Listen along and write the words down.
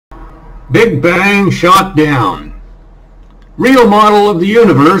Big Bang shot down. Real model of the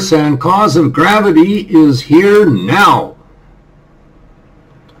universe and cause of gravity is here now.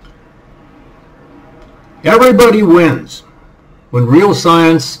 Everybody wins when real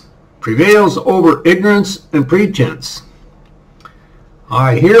science prevails over ignorance and pretense.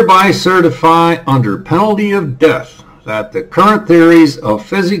 I hereby certify under penalty of death that the current theories of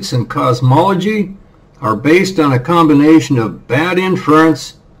physics and cosmology are based on a combination of bad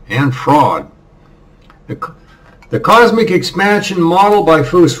inference and fraud. The cosmic expansion model by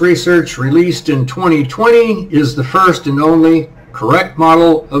Foos Research, released in 2020, is the first and only correct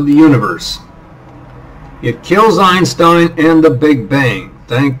model of the universe. It kills Einstein and the Big Bang,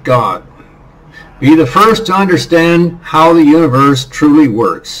 thank God. Be the first to understand how the universe truly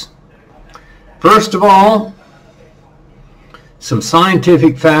works. First of all, some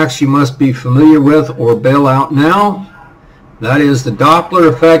scientific facts you must be familiar with or bail out now. That is the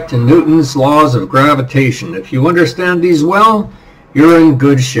Doppler effect and Newton's laws of gravitation. If you understand these well, you're in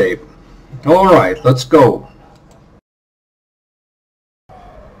good shape. All right, let's go.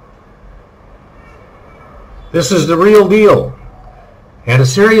 This is the real deal, and a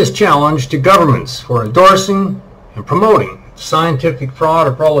serious challenge to governments for endorsing and promoting scientific fraud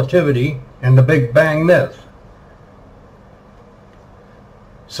of relativity and the Big Bang myth.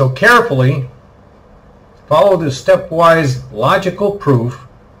 So carefully follow the stepwise logical proof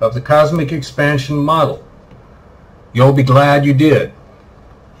of the cosmic expansion model. You'll be glad you did.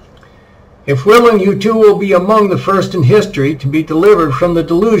 If willing, you too will be among the first in history to be delivered from the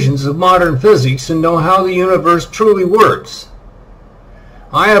delusions of modern physics and know how the universe truly works.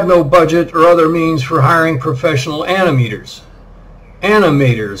 I have no budget or other means for hiring professional animators,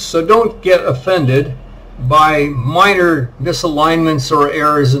 so don't get offended by minor misalignments or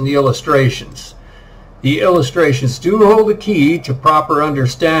errors in the illustrations. The illustrations do hold the key to proper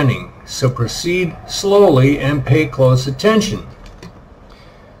understanding, so proceed slowly and pay close attention.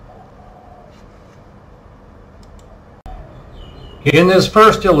 In this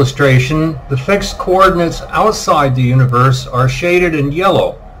first illustration, the fixed coordinates outside the universe are shaded in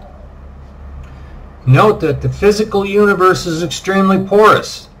yellow. Note that the physical universe is extremely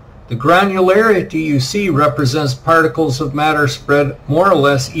porous. The granularity you see represents particles of matter spread more or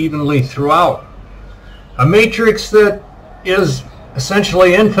less evenly throughout. A matrix that is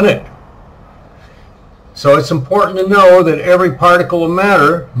essentially infinite. So it's important to know that every particle of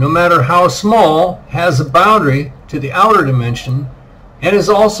matter, no matter how small, has a boundary to the outer dimension and is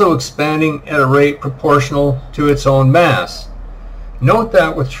also expanding at a rate proportional to its own mass. Note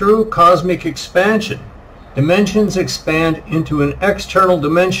that with true cosmic expansion, dimensions expand into an external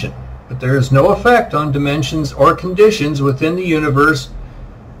dimension, but there is no effect on dimensions or conditions within the universe,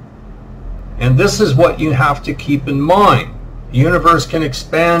 and this is what you have to keep in mind. The universe can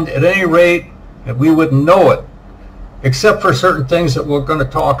expand at any rate and we wouldn't know it, except for certain things that we're going to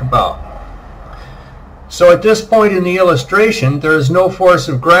talk about. So at this point in the illustration, there is no force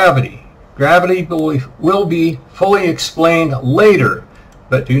of gravity. Gravity will be fully explained later,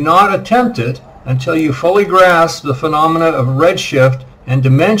 but do not attempt it until you fully grasp the phenomena of redshift and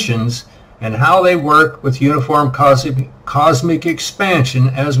dimensions and how they work with uniform cosmic expansion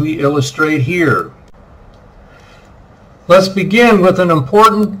as we illustrate here. Let's begin with an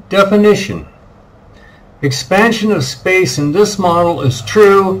important definition. Expansion of space in this model is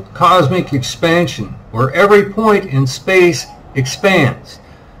true cosmic expansion, where every point in space expands,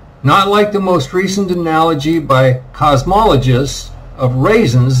 not like the most recent analogy by cosmologists of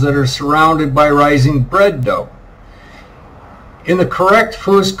raisins that are surrounded by rising bread dough. In the correct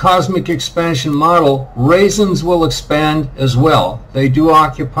Foos cosmic expansion model, raisins will expand as well. They do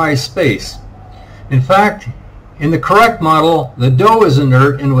occupy space. In fact, in the correct model, the dough is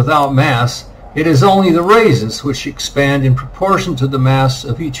inert and without mass. It is only the raisins which expand in proportion to the mass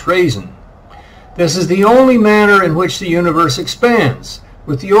of each raisin. This is the only manner in which the universe expands.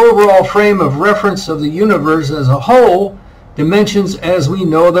 With the overall frame of reference of the universe as a whole, dimensions as we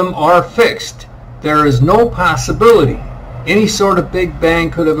know them are fixed. There is no possibility any sort of Big Bang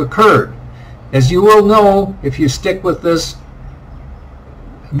could have occurred, as you will know if you stick with this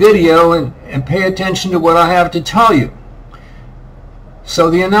video and pay attention to what I have to tell you. So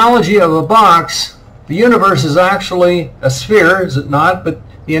the analogy of a box, the universe is actually a sphere, is it not? But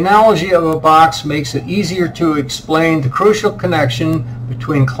the analogy of a box makes it easier to explain the crucial connection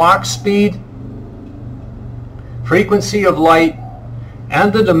between clock speed, frequency of light,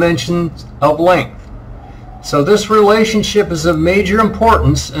 and the dimensions of length. So this relationship is of major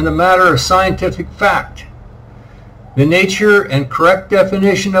importance and a matter of scientific fact. The nature and correct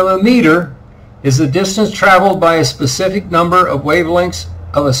definition of a meter is the distance traveled by a specific number of wavelengths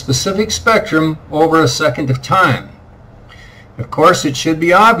of a specific spectrum over a second of time. Of course, it should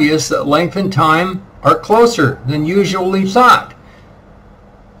be obvious that length and time are closer than usually thought.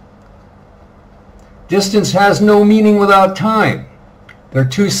 Distance has no meaning without time. They're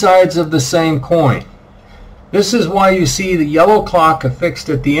two sides of the same coin. This is why you see the yellow clock affixed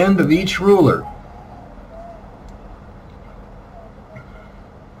at the end of each ruler.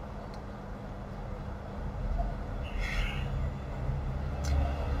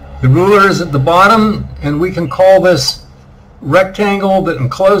 The ruler is at the bottom, and we can call this rectangle that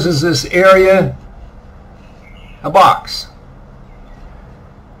encloses this area a box.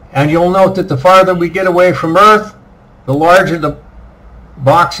 And you'll note that the farther we get away from Earth, the larger the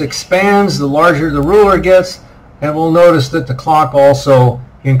box expands, the larger the ruler gets, and we'll notice that the clock also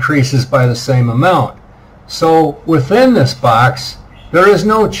increases by the same amount. So within this box, there is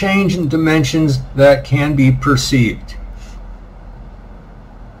no change in dimensions that can be perceived.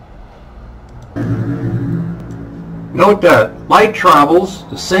 Note that light travels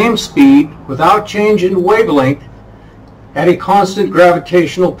the same speed without change in wavelength at a constant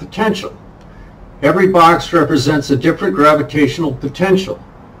gravitational potential. Every box represents a different gravitational potential.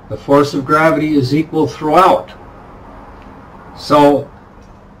 The force of gravity is equal throughout. So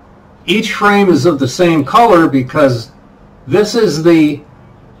each frame is of the same color because this is the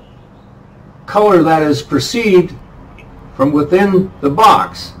color that is perceived from within the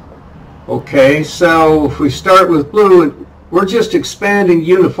box. Okay, so if we start with blue, we're just expanding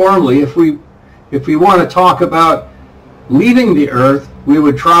uniformly. If we want to talk about leaving the Earth, we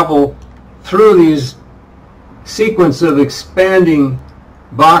would travel through these sequence of expanding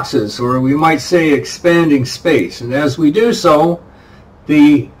boxes, or we might say expanding space. And as we do so,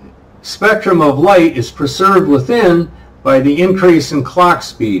 the spectrum of light is preserved within by the increase in clock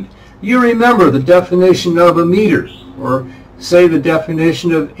speed. You remember the definition of a meter, or say the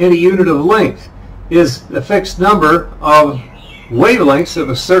definition of any unit of length, is a fixed number of wavelengths of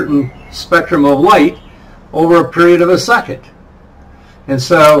a certain spectrum of light over a period of a second. And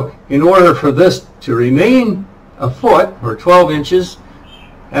so in order for this to remain a foot or 12 inches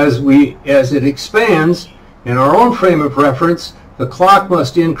as it expands in our own frame of reference, the clock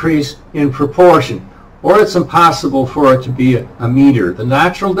must increase in proportion, or it's impossible for it to be a meter. The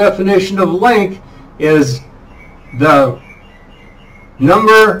natural definition of length is the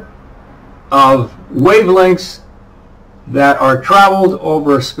number of wavelengths that are traveled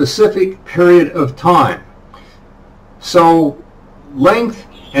over a specific period of time. So length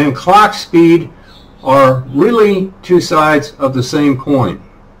and clock speed are really two sides of the same coin.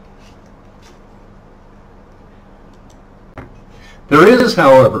 There is,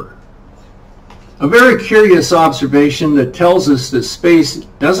 however, a very curious observation that tells us that space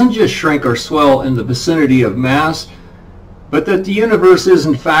doesn't just shrink or swell in the vicinity of mass, but that the universe is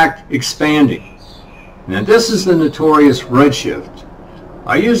in fact expanding. And this is the notorious redshift.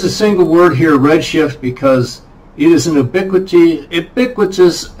 I use a single word here, redshift, because it is an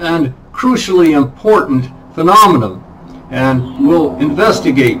ubiquitous and crucially important phenomenon. And we'll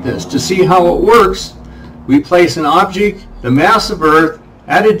investigate this. To see how it works, we place an object, the mass of Earth,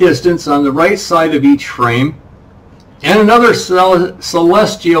 at a distance on the right side of each frame, and another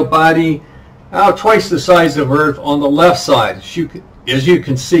celestial body twice the size of Earth on the left side, as you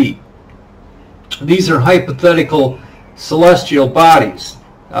can see. These are hypothetical celestial bodies.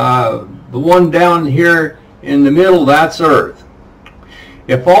 The one down here in the middle, that's Earth.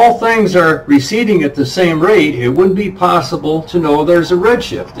 If all things are receding at the same rate, it wouldn't be possible to know there's a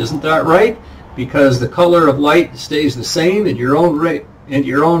redshift. Isn't that right? Because the color of light stays the same in your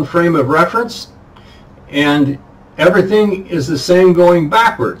own frame of reference, and everything is the same going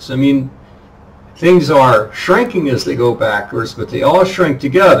backwards. I mean, things are shrinking as they go backwards, but they all shrink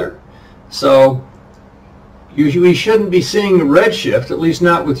together. So we shouldn't be seeing a redshift, at least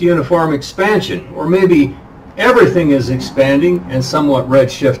not with uniform expansion. Or maybe everything is expanding and somewhat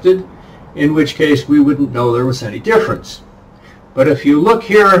redshifted, in which case we wouldn't know there was any difference. But if you look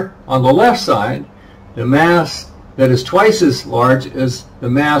here on the left side, the mass that is twice as large as the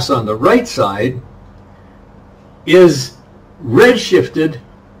mass on the right side is redshifted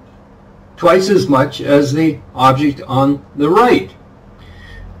twice as much as the object on the right.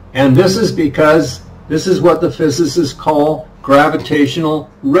 And this is because this is what the physicists call gravitational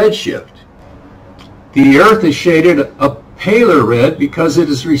redshift. The Earth is shaded a paler red because it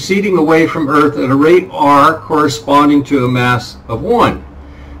is receding away from Earth at a rate r corresponding to a mass of 1.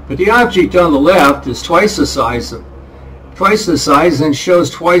 But the object on the left is twice the size and shows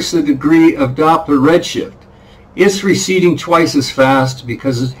twice the degree of Doppler redshift. It's receding twice as fast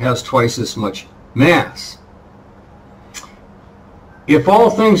because it has twice as much mass. If all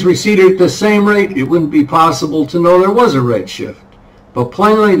things receded at the same rate, it wouldn't be possible to know there was a redshift. But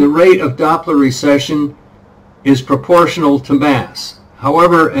plainly, the rate of Doppler recession is proportional to mass.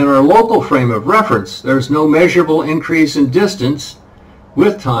 However, in our local frame of reference, there's no measurable increase in distance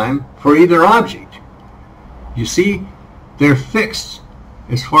with time for either object. You see, they're fixed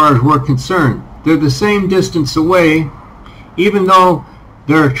as far as we're concerned. They're the same distance away, even though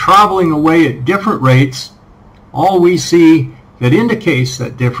they're traveling away at different rates. All we see that indicates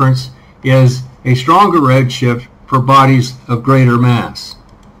that difference is a stronger redshift for bodies of greater mass.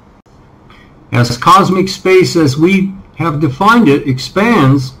 As cosmic space as we have defined it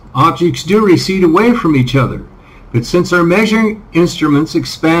expands, objects do recede away from each other. But since our measuring instruments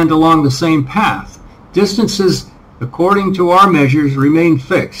expand along the same path, distances according to our measures remain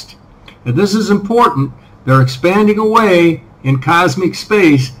fixed. And this is important. They're expanding away in cosmic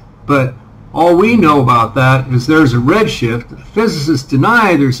space, but all we know about that is there's a redshift. Physicists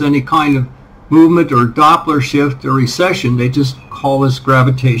deny there's any kind of movement or Doppler shift or recession. They just call this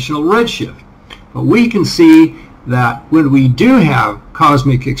gravitational redshift. But we can see that when we do have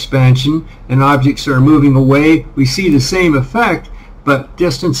cosmic expansion and objects are moving away, we see the same effect, but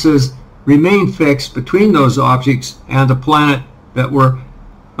distances remain fixed between those objects and the planet that we're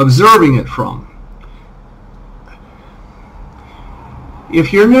observing it from.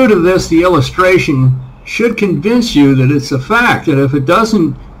 If you're new to this, the illustration should convince you that it's a fact, and if it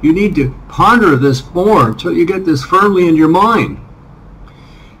doesn't, you need to ponder this more until you get this firmly in your mind.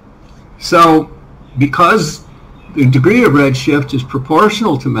 So, because the degree of redshift is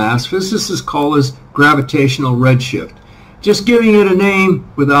proportional to mass, physicists call this gravitational redshift, just giving it a name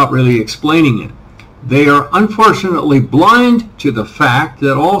without really explaining it. They are unfortunately blind to the fact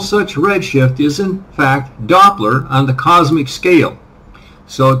that all such redshift is in fact Doppler on the cosmic scale.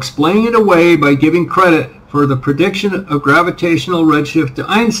 So explaining it away by giving credit for the prediction of gravitational redshift to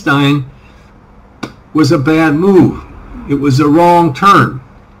Einstein was a bad move. It was a wrong turn.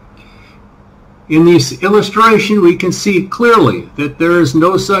 In this illustration, we can see clearly that there is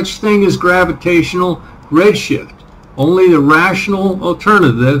no such thing as gravitational redshift, only the rational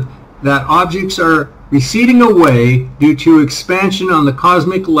alternative that objects are receding away due to expansion on the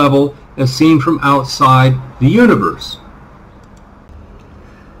cosmic level as seen from outside the universe.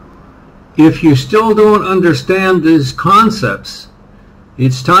 If you still don't understand these concepts,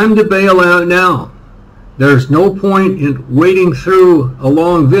 it's time to bail out now. There's no point in wading through a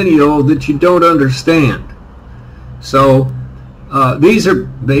long video that you don't understand. So these are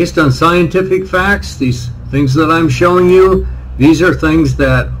based on scientific facts. These things that I'm showing you, these are things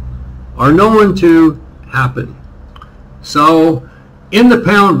that are known to happen. So in the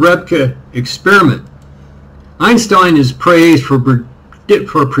Pound-Repke experiment, Einstein is praised for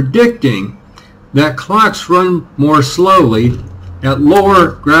predicting that clocks run more slowly at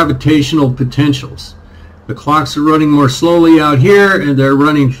lower gravitational potentials. The clocks are running more slowly out here and they're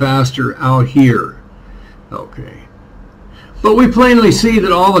running faster out here. Okay. But we plainly see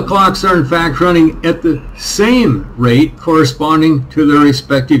that all the clocks are in fact running at the same rate corresponding to their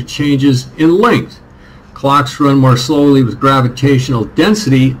respective changes in length. Clocks run more slowly with gravitational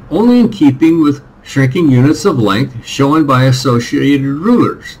density only in keeping with shrinking units of length shown by associated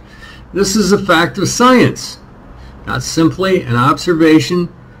rulers. This is a fact of science, not simply an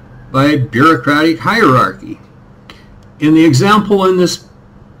observation by a bureaucratic hierarchy. In the example in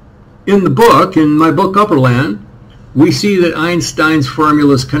my book, Upperland, we see that Einstein's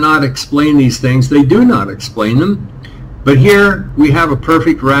formulas cannot explain these things. They do not explain them. But here we have a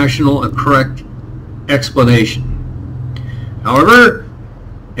perfect, rational, and correct explanation. However,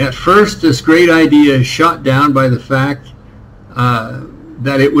 at first this great idea is shot down by the fact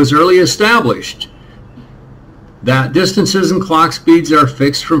that it was early established that distances and clock speeds are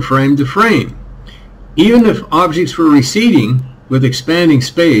fixed from frame to frame. Even if objects were receding with expanding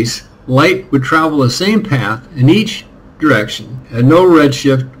space, light would travel the same path in each direction and no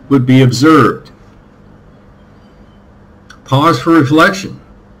redshift would be observed. Pause for reflection.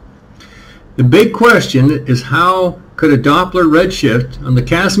 The big question is, how could a Doppler redshift on the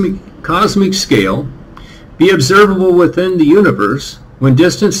cosmic scale be observable within the universe when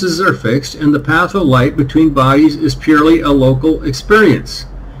distances are fixed and the path of light between bodies is purely a local experience?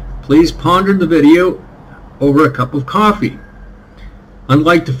 Please ponder the video over a cup of coffee.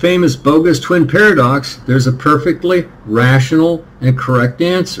 Unlike the famous bogus twin paradox, there's a perfectly rational and correct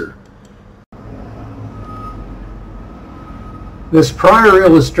answer. This prior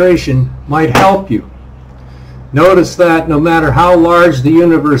illustration might help you. Notice that no matter how large the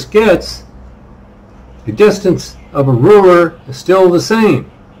universe gets, the distance of a ruler is still the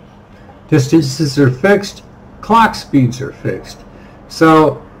same. Distances are fixed, clock speeds are fixed.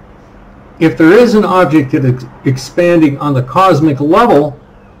 So if there is an object that is expanding on the cosmic level,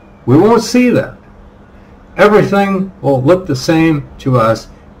 we won't see that. Everything will look the same to us,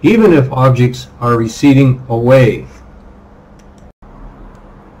 even if objects are receding away.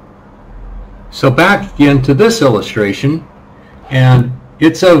 So back again to this illustration, and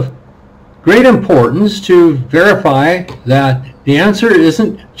it's of great importance to verify that the answer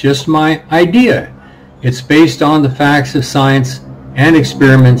isn't just my idea. It's based on the facts of science and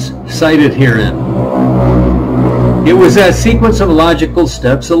experiments cited herein. It was that sequence of logical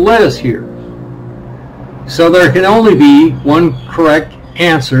steps that led us here. So there can only be one correct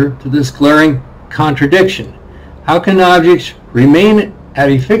answer to this glaring contradiction. How can objects remain at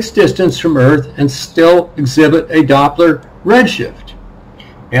a fixed distance from Earth and still exhibit a Doppler redshift?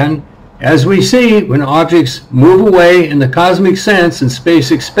 And as we see, when objects move away in the cosmic sense and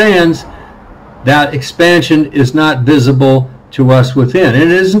space expands, that expansion is not visible to us within. And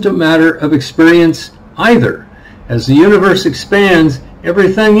it isn't a matter of experience either. As the universe expands,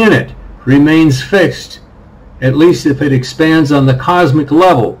 everything in it remains fixed, at least if it expands on the cosmic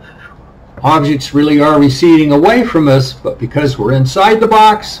level. Objects really are receding away from us, but because we're inside the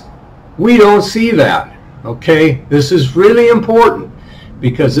box, we don't see that. Okay, this is really important,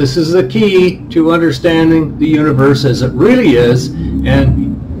 because this is the key to understanding the universe as it really is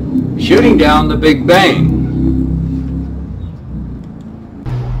and shooting down the Big Bang.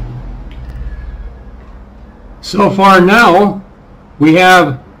 So far now, we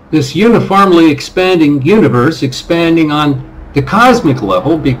have this uniformly expanding universe expanding on the cosmic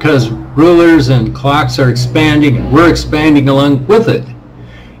level because rulers and clocks are expanding and we're expanding along with it.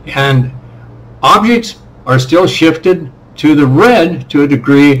 And objects are still shifted to the red to a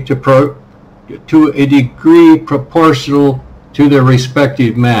degree proportional to their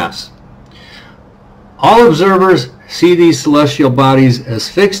respective mass. All observers see these celestial bodies as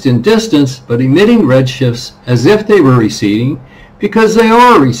fixed in distance but emitting redshifts as if they were receding, because they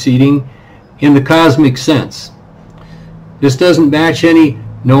are receding in the cosmic sense. This doesn't match any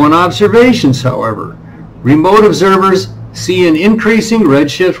known observations, however. Remote observers see an increasing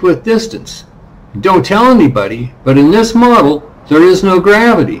redshift with distance. Don't tell anybody, but in this model, there is no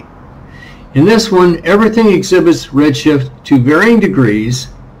gravity. In this one, everything exhibits redshift to varying degrees,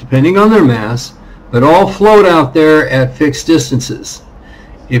 depending on their mass, but all float out there at fixed distances.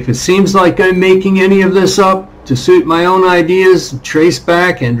 If it seems like I'm making any of this up to suit my own ideas, trace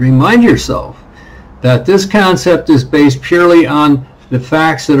back and remind yourself that this concept is based purely on the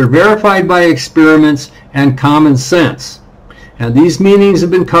facts that are verified by experiments and common sense. And these meanings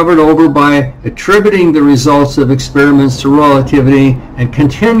have been covered over by attributing the results of experiments to relativity and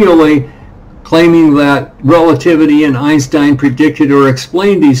continually claiming that relativity and Einstein predicted or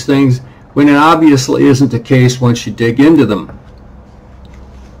explained these things when it obviously isn't the case once you dig into them.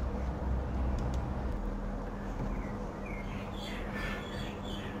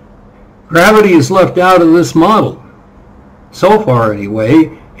 Gravity is left out of this model, so far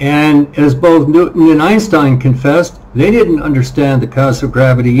anyway, and as both Newton and Einstein confessed, they didn't understand the cause of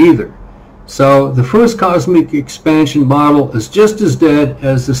gravity either. So the Foos cosmic expansion model is just as dead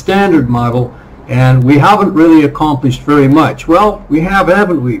as the standard model, and we haven't really accomplished very much. Well, we have,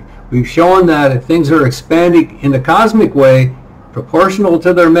 haven't we? We've shown that if things are expanding in a cosmic way, proportional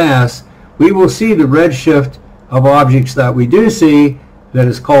to their mass, we will see the redshift of objects that we do see, that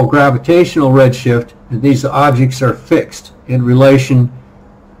is called gravitational redshift, and these objects are fixed in relation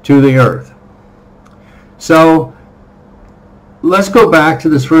to the Earth. So let's go back to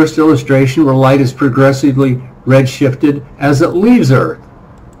this first illustration where light is progressively redshifted as it leaves Earth.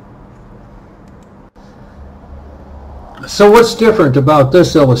 So what's different about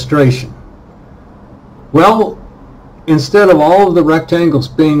this illustration? Well, instead of all of the rectangles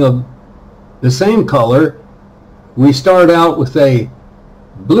being of the same color, we start out with a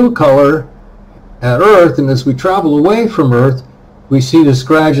blue color at Earth, and as we travel away from Earth, we see this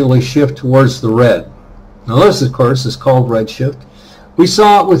gradually shift towards the red. Now this, of course, is called redshift. We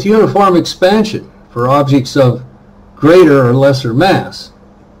saw it with uniform expansion for objects of greater or lesser mass.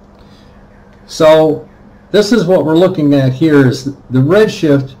 So this is what we're looking at here, is the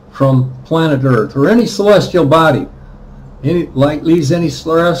redshift from planet Earth, or any celestial body. Like leaves any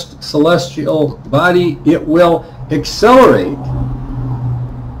celestial body, it will accelerate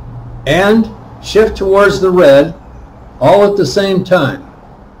and shift towards the red all at the same time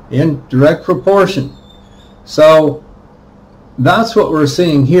in direct proportion. So that's what we're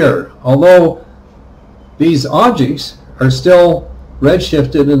seeing here, although these objects are still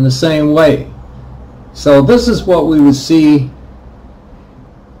redshifted in the same way. So this is what we would see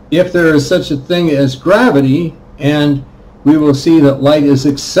if there is such a thing as gravity, and we will see that light is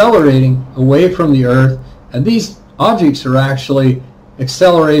accelerating away from the Earth, and these objects are actually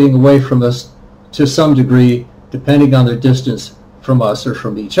accelerating away from us to some degree, depending on their distance from us or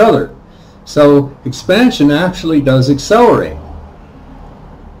from each other. So expansion actually does accelerate.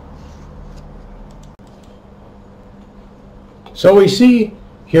 So we see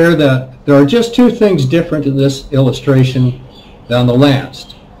here that there are just two things different in this illustration than the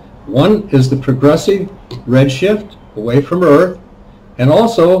last. One is the progressive redshift away from Earth, and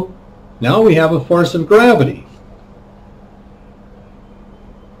also now we have a force of gravity.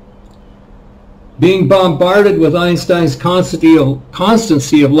 Being bombarded with Einstein's constancy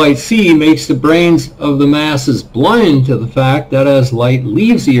of light c makes the brains of the masses blind to the fact that as light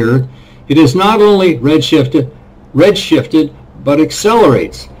leaves the Earth, it is not only redshifted, but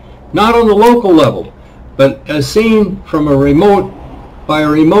accelerates, not on the local level, but as seen from by a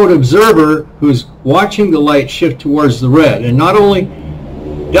remote observer who's watching the light shift towards the red. And not only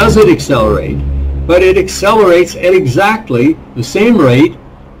does it accelerate, but it accelerates at exactly the same rate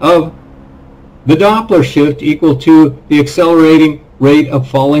of the Doppler shift, equal to the accelerating rate of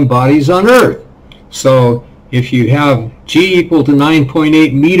falling bodies on Earth. So if you have g equal to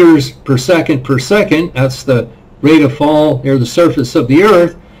 9.8 meters per second, that's the rate of fall near the surface of the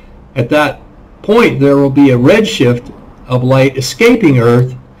Earth, at that point there will be a redshift of light escaping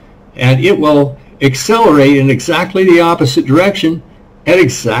Earth, and it will accelerate in exactly the opposite direction at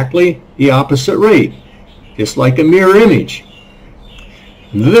exactly the opposite rate, just like a mirror image.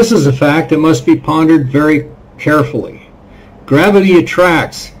 This is a fact that must be pondered very carefully. Gravity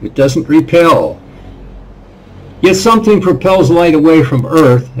attracts, it doesn't repel. Yet something propels light away from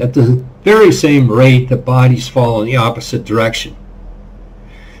Earth at the very same rate that bodies fall in the opposite direction.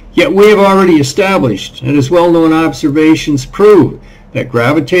 Yet we have already established, and as well-known observations prove, that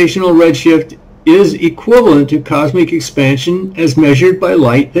gravitational redshift is equivalent to cosmic expansion as measured by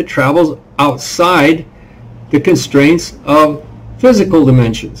light that travels outside the constraints of physical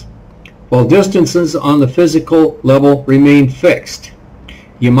dimensions, while distances on the physical level remain fixed.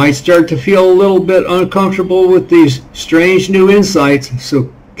 You might start to feel a little bit uncomfortable with these strange new insights,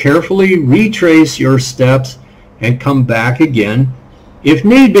 so carefully retrace your steps and come back again if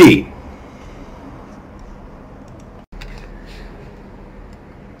need be.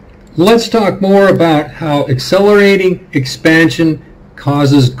 Let's talk more about how accelerating expansion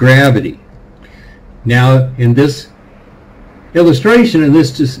causes gravity. Now, in this illustration, in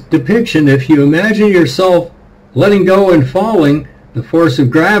this depiction, if you imagine yourself letting go and falling, the force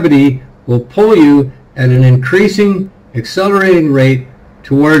of gravity will pull you at an increasing, accelerating rate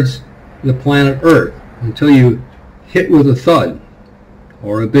towards the planet Earth until you hit with a thud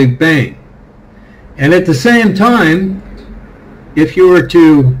or a big bang. And at the same time, if you were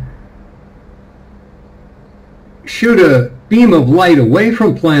to shoot a beam of light away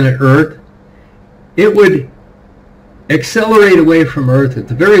from planet Earth, it would accelerate away from Earth at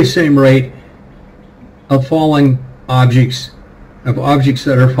the very same rate of falling objects,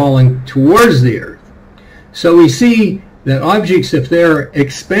 that are falling towards the Earth. So we see that objects, if they're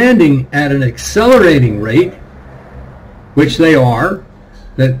expanding at an accelerating rate, which they are,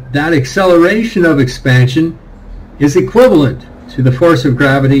 that acceleration of expansion is equivalent to the force of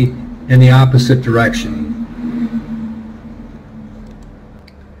gravity in the opposite direction.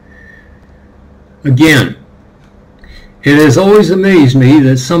 Again, it has always amazed me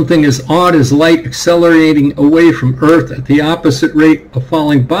that something as odd as light accelerating away from Earth at the opposite rate of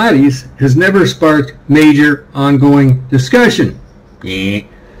falling bodies has never sparked major ongoing discussion.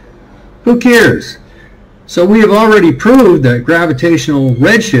 Who cares? So we have already proved that gravitational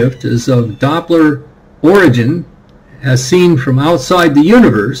redshift is of Doppler origin, as seen from outside the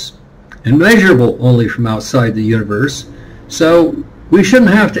universe, and measurable only from outside the universe. So we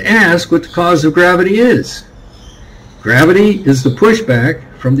shouldn't have to ask what the cause of gravity is. Gravity is the pushback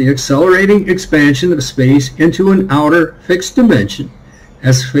from the accelerating expansion of space into an outer fixed dimension,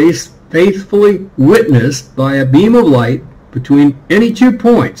 as faithfully witnessed by a beam of light between any 2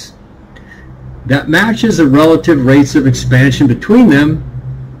 points. That matches the relative rates of expansion between them,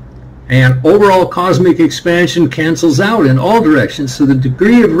 and overall cosmic expansion cancels out in all directions, so the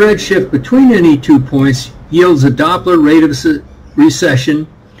degree of redshift between any 2 points yields a Doppler rate of recession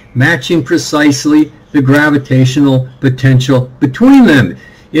matching precisely the gravitational potential between them.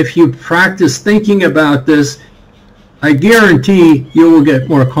 If you practice thinking about this, I guarantee you will get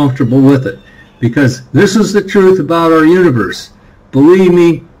more comfortable with it, because this is the truth about our universe. Believe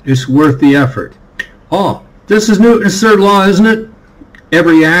me, it's worth the effort. Oh, this is Newton's third law, isn't it?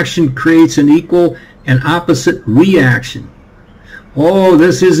 Every action creates an equal and opposite reaction. Oh,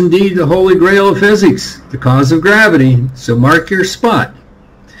 this is indeed the holy grail of physics, the cause of gravity, so mark your spot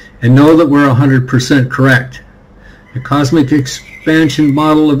and know that we're 100% correct. The cosmic expansion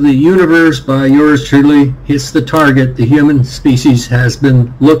model of the universe by yours truly hits the target the human species has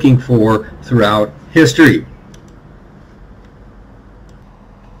been looking for throughout history.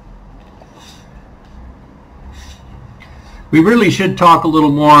 We really should talk a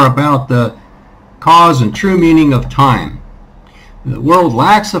little more about the cause and true meaning of time. The world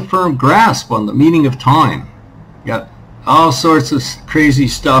lacks a firm grasp on the meaning of time. You got all sorts of crazy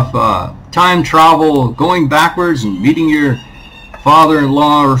stuff, time travel, going backwards and meeting your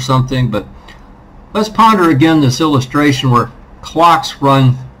father-in-law or something, but let's ponder again this illustration where clocks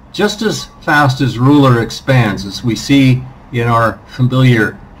run just as fast as ruler expands, as we see in our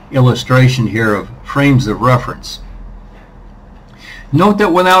familiar illustration here of frames of reference. Note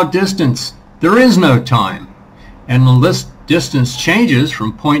that without distance, there is no time, and unless distance changes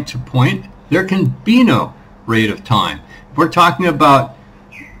from point to point, there can be no rate of time. If we're talking about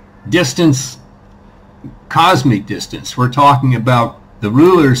distance, cosmic distance, we're talking about the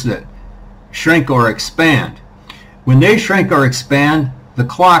rulers that shrink or expand. When they shrink or expand, the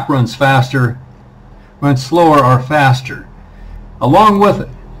clock runs faster, runs slower or faster along with it.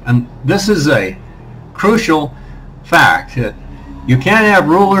 And this is a crucial fact. You can't have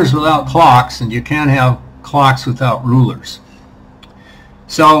rulers without clocks, and you can't have clocks without rulers.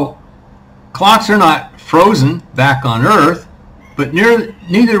 So clocks are not frozen back on Earth, but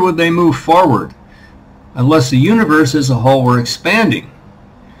neither would they move forward unless the universe as a whole were expanding.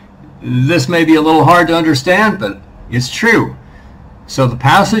 This may be a little hard to understand, but it's true. So the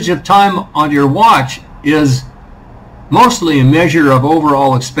passage of time on your watch is mostly a measure of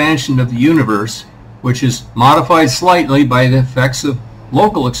overall expansion of the universe, which is modified slightly by the effects of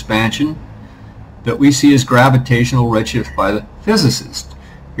local expansion that we see as gravitational redshift by the physicist.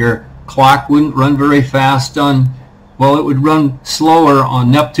 Your clock wouldn't run very fast on, well, it would run slower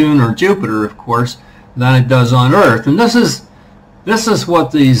on Neptune or Jupiter, of course, than it does on Earth. And this is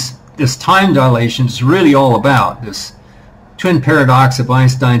what this time dilation is really all about. This twin paradox of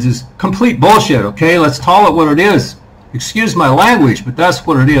Einstein's is complete bullshit, okay? Let's call it what it is. Excuse my language, but that's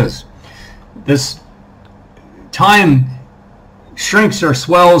what it is. This time shrinks or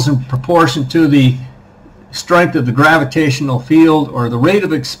swells in proportion to the strength of the gravitational field or the rate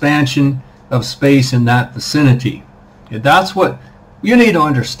of expansion of space in that vicinity. And that's what you need to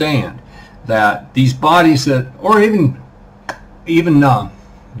understand, that these bodies that, or even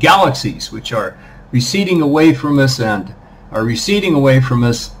galaxies which are receding away from us and are receding away from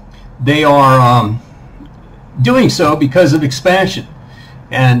us, they are doing so because of expansion.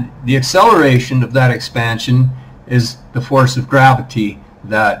 And the acceleration of that expansion is the force of gravity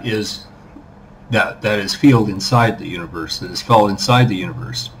that is felt inside the universe, that is felt inside the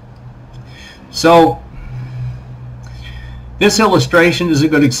universe. So this illustration is a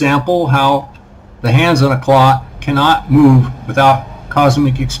good example how the hands on a clock cannot move without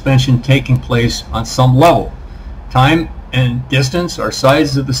cosmic expansion taking place on some level. Time and distance are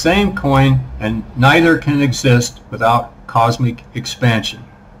sides of the same coin, and neither can exist without cosmic expansion.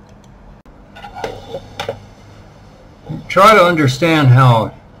 Try to understand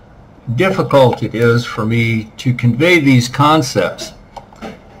how difficult it is for me to convey these concepts,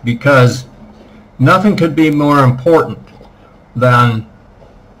 because nothing could be more important than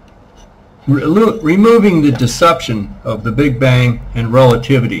removing the deception of the Big Bang and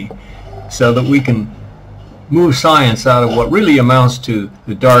relativity so that we can move science out of what really amounts to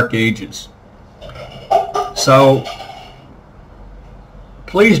the Dark Ages. So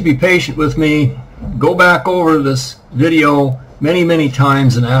please be patient with me. Go back over this video many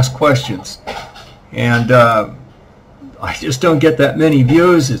times and ask questions. And I just don't get that many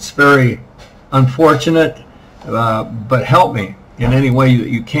views. It's very unfortunate, but help me in any way that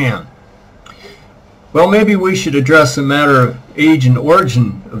you can. Well, maybe we should address the matter of age and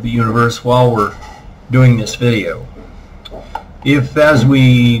origin of the universe while we're doing this video. If, as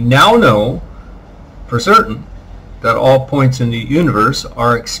we now know for certain, that all points in the universe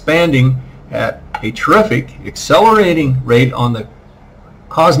are expanding at a terrific accelerating rate on the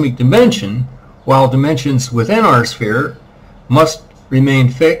cosmic dimension, while dimensions within our sphere must remain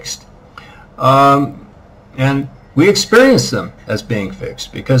fixed, and we experience them as being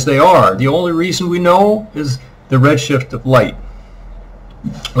fixed because they are. The only reason we know is the redshift of light.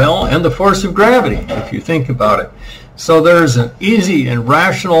 Well, and the force of gravity, if you think about it. So there's an easy and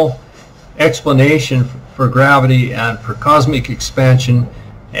rational explanation for gravity and for cosmic expansion,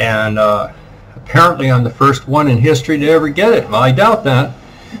 and apparently I'm the first one in history to ever get it. Well, I doubt that,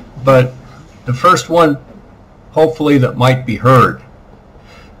 but the first one hopefully that might be heard.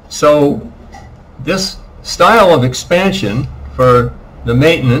 So this style of expansion for the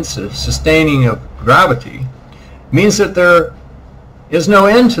maintenance of sustaining of gravity means that there is no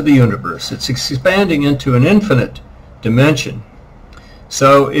end to the universe. It's expanding into an infinite dimension.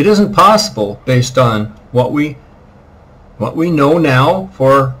 So it isn't possible, based on what we know now,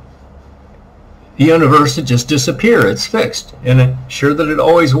 for the universe to just disappear. It's fixed, and it's sure that it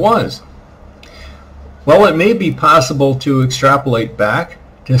always was. Well, it may be possible to extrapolate back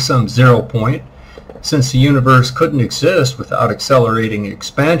to some 0 point, since the universe couldn't exist without accelerating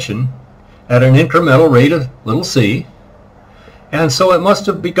expansion at an incremental rate of little c, and so it must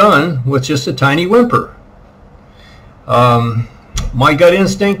have begun with just a tiny whimper. My gut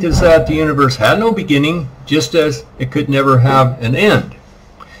instinct is that the universe had no beginning, just as it could never have an end.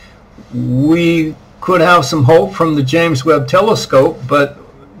 We could have some hope from the James Webb Telescope, but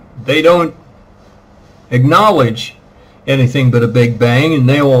they don't acknowledge anything but a Big Bang, and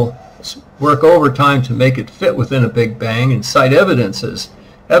they will work overtime to make it fit within a Big Bang and cite evidence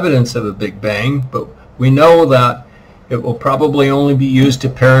of a Big Bang, but we know that it will probably only be used to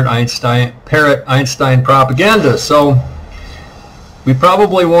parrot Einstein propaganda, so we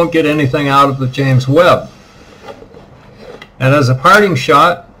probably won't get anything out of the James Webb. And as a parting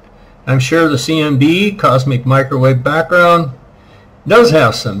shot, I'm sure the CMB, cosmic microwave background, does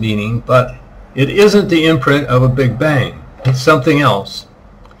have some meaning, but it isn't the imprint of a Big Bang. It's something else.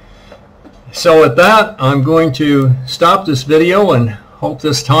 So with that, I'm going to stop this video and hope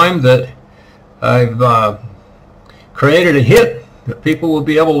this time that I've created a hit, that people will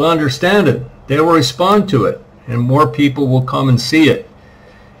be able to understand it. They will respond to it, and more people will come and see it,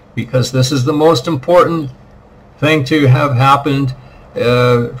 because this is the most important thing to have happened,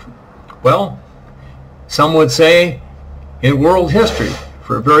 well, some would say in world history,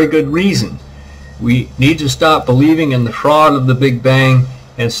 for a very good reason. We need to stop believing in the fraud of the Big Bang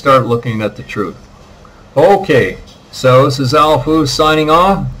and start looking at the truth. Okay, so this is Foos signing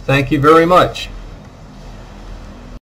off. Thank you very much.